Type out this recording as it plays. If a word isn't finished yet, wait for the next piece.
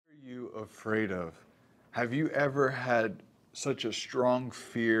afraid of? Have you ever had such a strong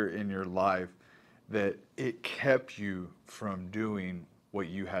fear in your life that it kept you from doing what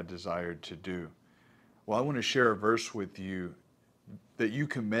you had desired to do? Well, I want to share a verse with you that you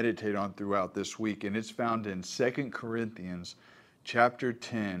can meditate on throughout this week, and it's found in 2 Corinthians chapter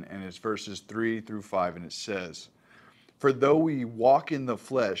 10, and it's verses 3 through 5, and it says, "For though we walk in the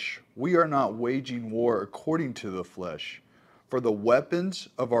flesh, we are not waging war according to the flesh. For the weapons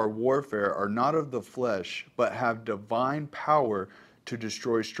of our warfare are not of the flesh, but have divine power to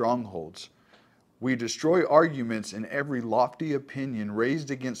destroy strongholds. We destroy arguments and every lofty opinion raised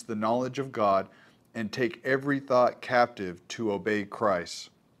against the knowledge of God, and take every thought captive to obey Christ."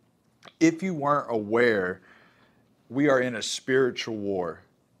 If you weren't aware, we are in a spiritual war.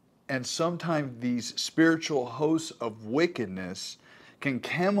 And sometimes these spiritual hosts of wickedness can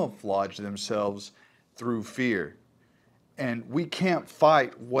camouflage themselves through fear. And we can't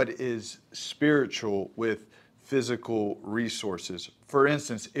fight what is spiritual with physical resources. For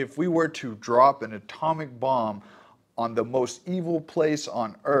instance, if we were to drop an atomic bomb on the most evil place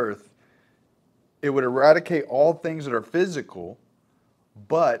on earth, it would eradicate all things that are physical,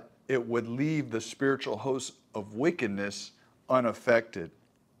 but it would leave the spiritual hosts of wickedness unaffected.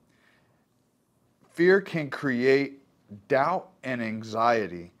 Fear can create doubt and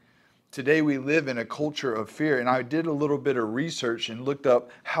anxiety. Today we live in a culture of fear, and I did a little bit of research and looked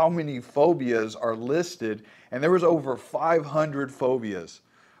up how many phobias are listed, and there was over 500 phobias.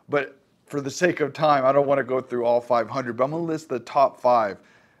 But for the sake of time, I don't want to go through all 500, but I'm going to list the top 5.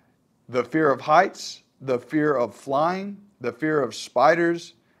 The fear of heights, the fear of flying, the fear of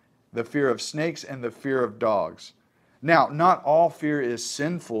spiders, the fear of snakes, and the fear of dogs. Now, not all fear is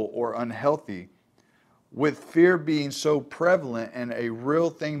sinful or unhealthy. With fear being so prevalent and a real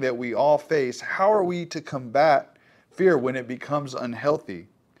thing that we all face, how are we to combat fear when it becomes unhealthy?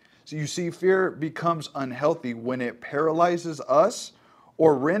 So you see, fear becomes unhealthy when it paralyzes us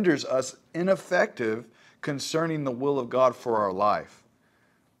or renders us ineffective concerning the will of God for our life.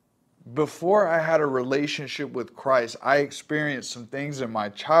 Before I had a relationship with Christ, I experienced some things in my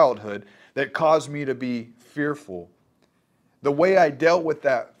childhood that caused me to be fearful. The way I dealt with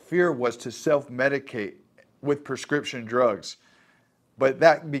that fear was to self-medicate with prescription drugs. But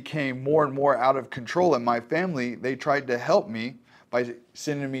that became more and more out of control. And my family, they tried to help me by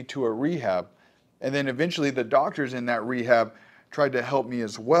sending me to a rehab. And then eventually the doctors in that rehab tried to help me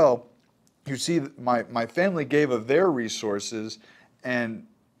as well. You see, my family gave of their resources, and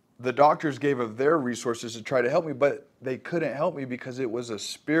the doctors gave of their resources to try to help me, but they couldn't help me because it was a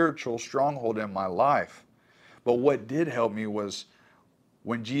spiritual stronghold in my life. But what did help me was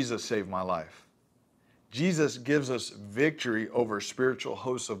when Jesus saved my life. Jesus gives us victory over spiritual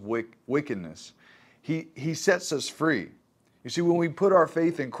hosts of wickedness. He sets us free. You see, when we put our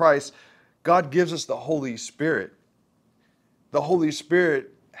faith in Christ, God gives us the Holy Spirit. The Holy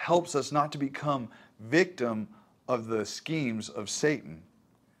Spirit helps us not to become victim of the schemes of Satan.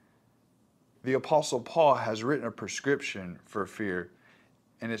 The Apostle Paul has written a prescription for fear,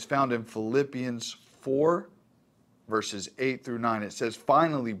 and it's found in Philippians 4, verses 8 through 9. It says,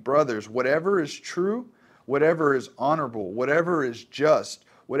 "Finally, brothers, whatever is true, whatever is honorable, whatever is just,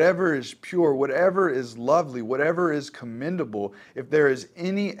 whatever is pure, whatever is lovely, whatever is commendable, if there is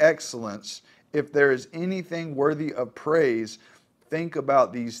any excellence, if there is anything worthy of praise, think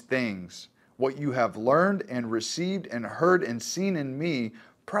about these things. What you have learned and received and heard and seen in me,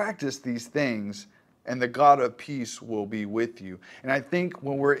 practice these things, and the God of peace will be with you." And I think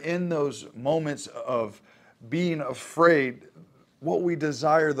when we're in those moments of being afraid, what we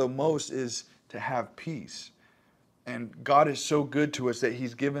desire the most is to have peace. And God is so good to us that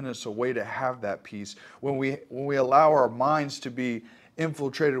He's given us a way to have that peace. When we allow our minds to be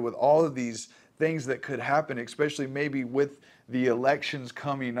infiltrated with all of these things that could happen, especially maybe with the elections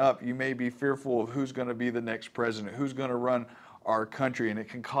coming up, you may be fearful of who's going to be the next president, who's going to run our country, and it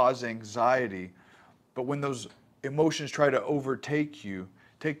can cause anxiety. But when those emotions try to overtake you,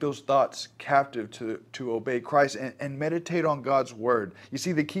 take those thoughts captive to obey Christ and meditate on God's word. You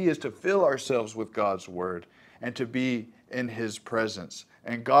see, the key is to fill ourselves with God's word and to be in His presence.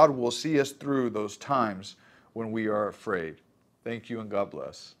 And God will see us through those times when we are afraid. Thank you, and God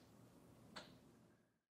bless.